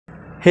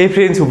Hey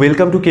friends,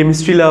 welcome to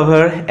Chemistry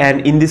Lover,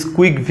 and in this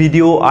quick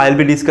video I'll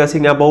be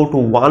discussing about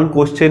one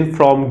question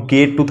from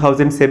GATE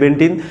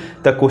 2017,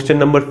 the question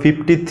number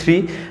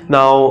 53.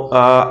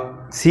 Now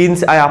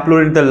since I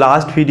uploaded the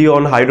last video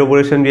on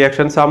hydroboration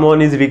reaction, someone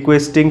is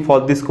requesting for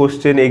this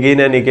question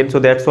again and again, so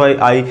that's why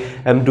I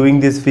am doing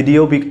this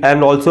video.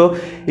 And also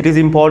it is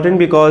important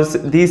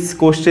because this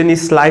question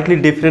is slightly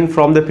different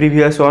from the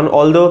previous one,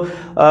 although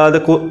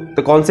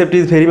the concept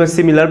is very much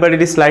similar, but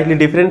it is slightly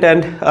different,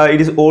 and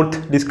it is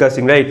worth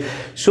discussing, right?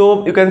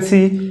 So you can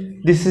see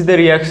this is the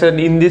reaction.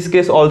 In this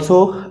case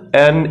also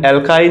an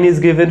alkyne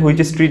is given, which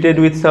is treated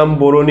with some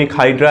boronic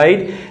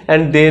hydride,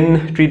 and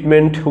then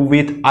treatment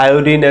with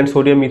iodine and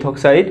sodium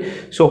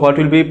methoxide. So what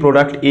will be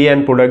product A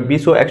and product B?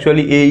 So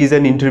actually A is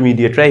an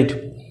intermediate, right?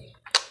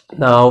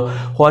 Now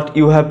what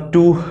you have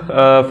to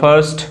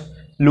first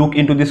look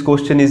into this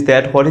question is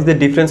that what is the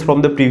difference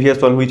from the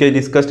previous one, which I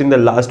discussed in the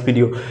last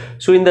video.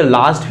 So in the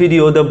last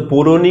video, the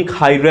boronic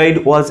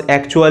hydride was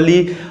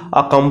actually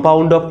a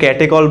compound of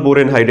catechol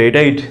boron hydride,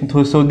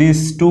 right? So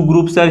these two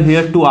groups are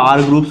here, two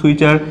R groups,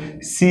 which are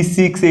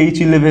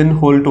C6H11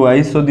 whole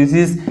twice. So this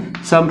is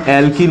some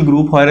alkyl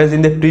group, whereas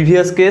in the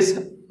previous case,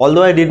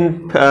 although I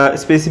didn't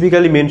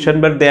specifically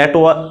mention, but that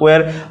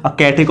were a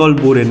catechol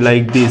boron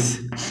like this.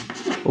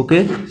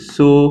 Okay,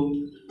 so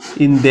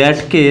in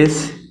that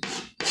case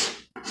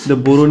the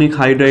boronic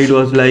hydride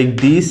was like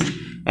this,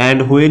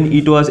 and when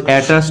it was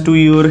attached to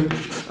your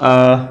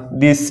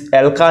this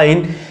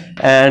alkyne,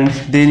 and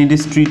then it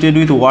is treated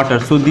with water.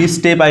 So this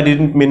step I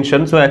didn't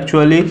mention, so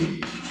actually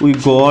we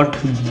got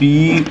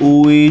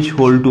BOH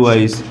whole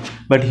twice.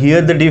 But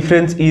here the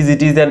difference is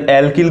it is an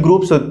alkyl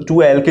group, so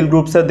two alkyl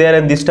groups are there,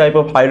 and this type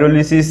of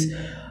hydrolysis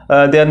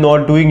they are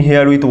not doing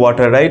here with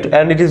water, right?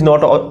 And it is not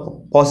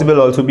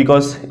possible also,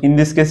 because in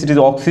this case it is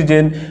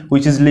oxygen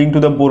which is linked to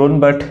the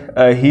boron, but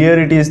here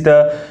it is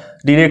the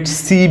direct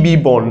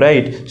CB bond,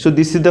 right? So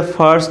this is the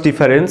first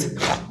difference.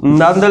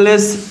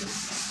 Nonetheless,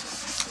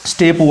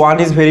 step 1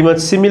 is very much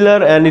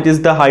similar, and it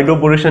is the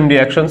hydroboration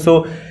reaction.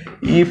 So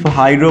if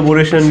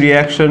hydroboration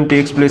reaction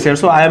takes place here,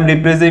 so I am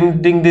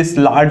representing this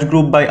large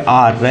group by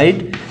R,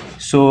 right?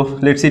 So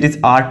let's say it is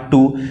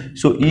R2.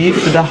 So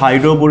if the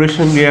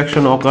hydroboration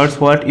reaction occurs,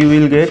 what you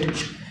will get?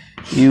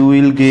 You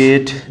will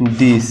get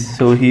this.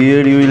 So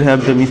here you will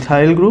have the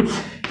methyl group,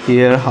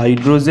 here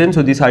hydrogen,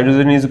 so this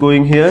hydrogen is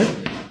going here,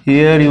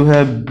 here you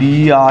have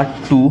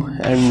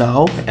Br2, and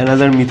now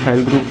another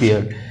methyl group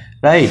here,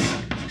 right?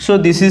 So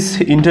this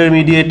is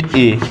intermediate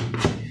A.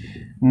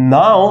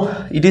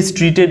 Now it is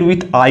treated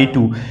with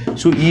I2.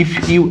 So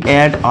if you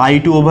add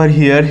I2 over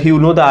here, you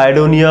know the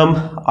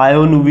iodonium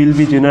ion will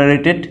be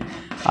generated,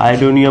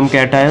 iodonium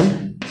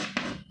cation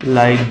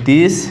like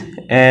this,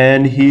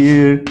 and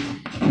here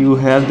you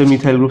have the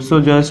methyl group.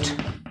 So just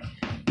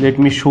let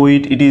me show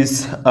it. It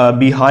is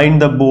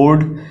behind the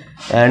board,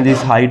 and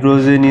this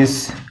hydrogen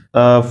is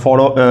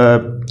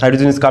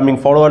hydrogen is coming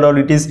forward, or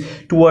it is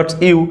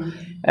towards you,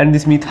 and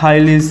this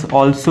methyl is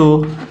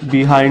also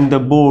behind the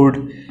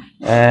board,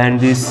 and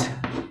this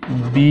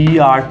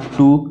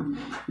Br2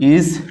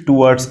 is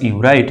towards you,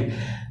 right?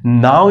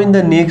 Now in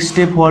the next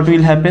step what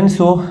will happen?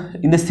 So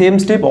in the same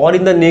step or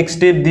in the next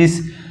step,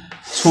 this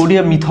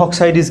sodium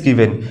methoxide is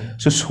given.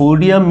 So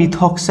sodium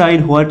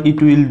methoxide, what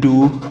it will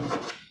do,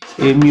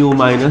 MeO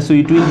minus, so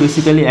it will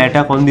basically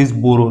attack on this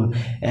boron,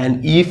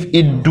 and if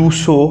it do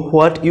so,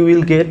 what you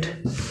will get?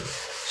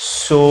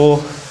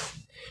 So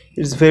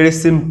it's very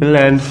simple,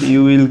 and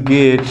you will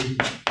get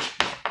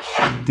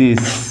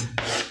this.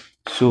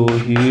 So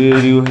here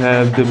you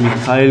have the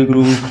methyl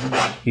group,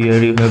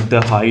 here you have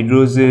the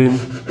hydrogen,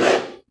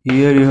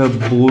 here you have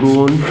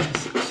boron,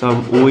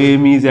 some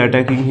OM is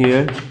attacking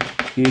here,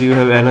 here you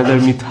have another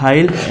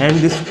methyl, and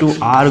these two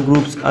R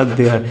groups are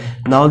there.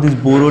 Now this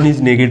boron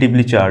is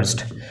negatively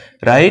charged,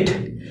 right?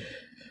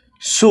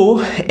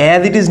 So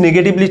as it is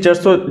negatively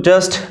charged, so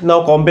just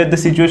now compare the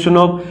situation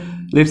of,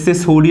 let's say,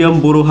 sodium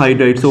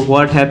borohydride. So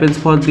what happens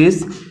for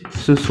this?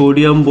 So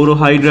sodium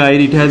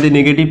borohydride, it has a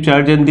negative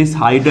charge, and this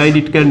hydride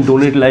it can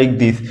donate like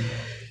this.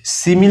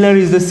 Similar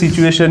is the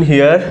situation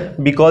here,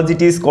 because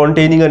it is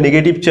containing a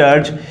negative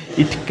charge,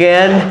 it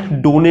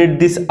can donate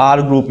this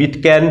R group,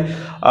 it can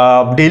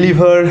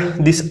deliver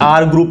this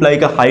R group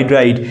like a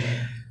hydride.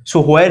 So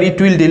where it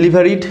will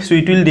deliver it? So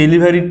it will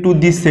deliver it to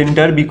this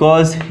center,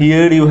 because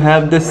here you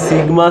have the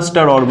sigma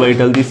star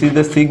orbital. This is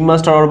the sigma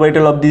star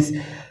orbital of this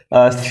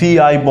Ci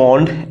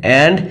bond,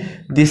 and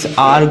this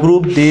R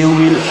group, they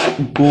will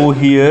go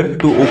here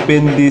to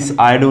open this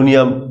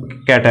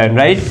iodonium cation,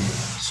 right?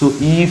 So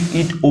if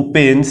it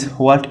opens,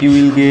 what you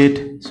will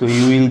get? So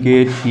you will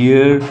get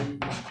here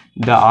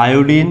the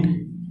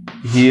iodine,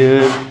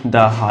 here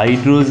the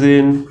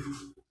hydrogen,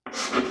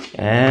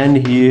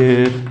 and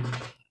here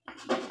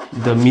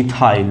the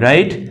methyl,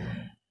 right?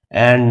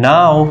 And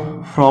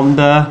now from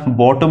the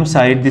bottom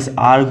side, this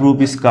R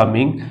group is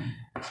coming.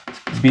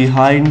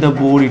 Behind the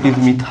board it is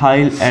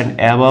methyl, and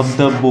above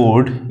the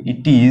board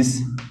it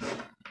is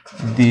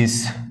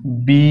this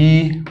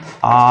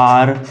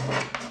BrOMe.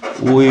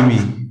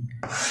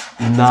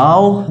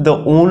 Now the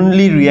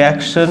only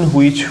reaction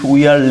which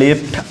we are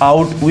left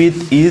out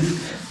with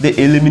is the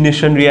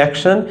elimination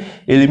reaction,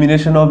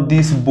 elimination of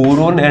this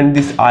boron and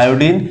this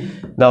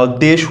iodine. Now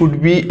they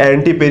should be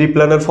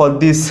anti-periplanar for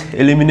this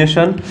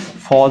elimination.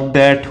 For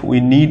that we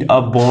need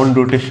a bond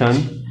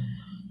rotation.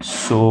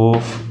 So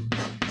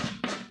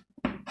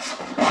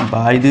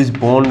by this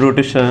bond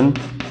rotation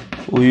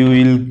we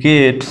will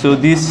get, so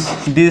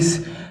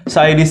this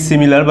side is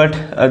similar,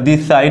 but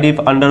this side, if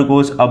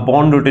undergoes a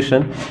bond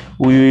rotation,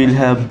 we will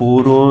have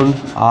boron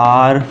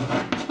R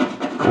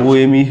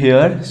OMe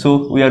here.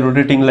 So we are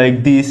rotating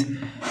like this,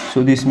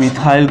 so this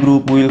methyl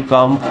group will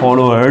come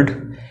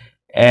forward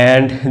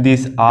and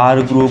this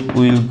R group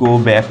will go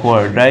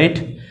backward,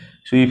 right?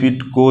 So if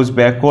it goes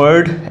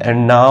backward,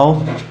 and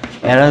now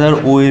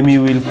another OMe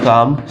will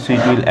come, so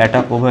it will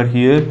attack over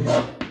here,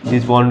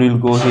 this bond will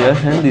go here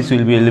and this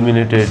will be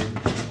eliminated.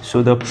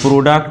 So the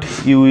product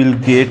you will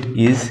get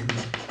is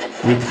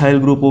methyl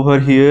group over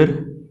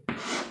here,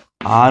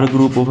 R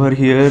group over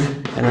here,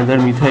 another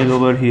methyl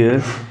over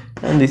here,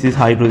 and this is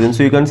hydrogen.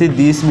 So you can see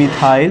this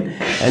methyl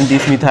and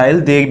this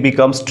methyl, they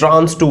becomes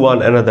trans to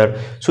one another.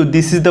 So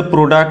this is the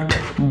product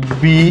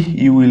B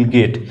you will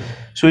get.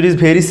 So it is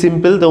very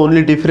simple. The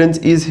only difference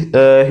is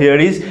here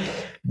is,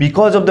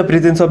 because of the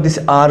presence of this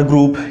R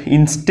group,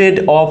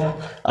 instead of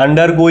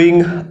undergoing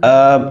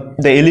the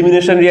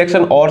elimination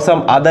reaction or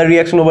some other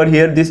reaction over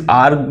here, this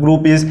R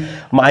group is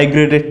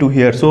migrated to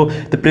here. So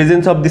the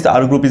presence of this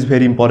R group is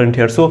very important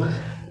here. So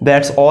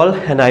that's all,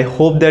 and I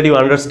hope that you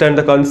understand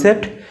the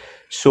concept.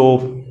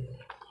 So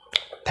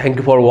thank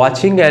you for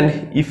watching,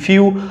 and if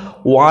you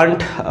want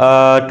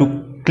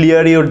to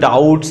clear your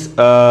doubts,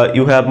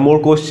 you have more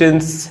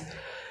questions,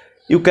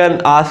 you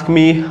can ask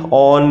me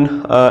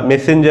on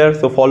Messenger.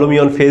 So follow me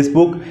on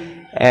Facebook,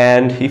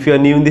 and if you are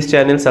new in this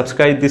channel,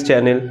 subscribe this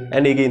channel,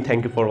 and again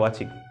thank you for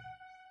watching.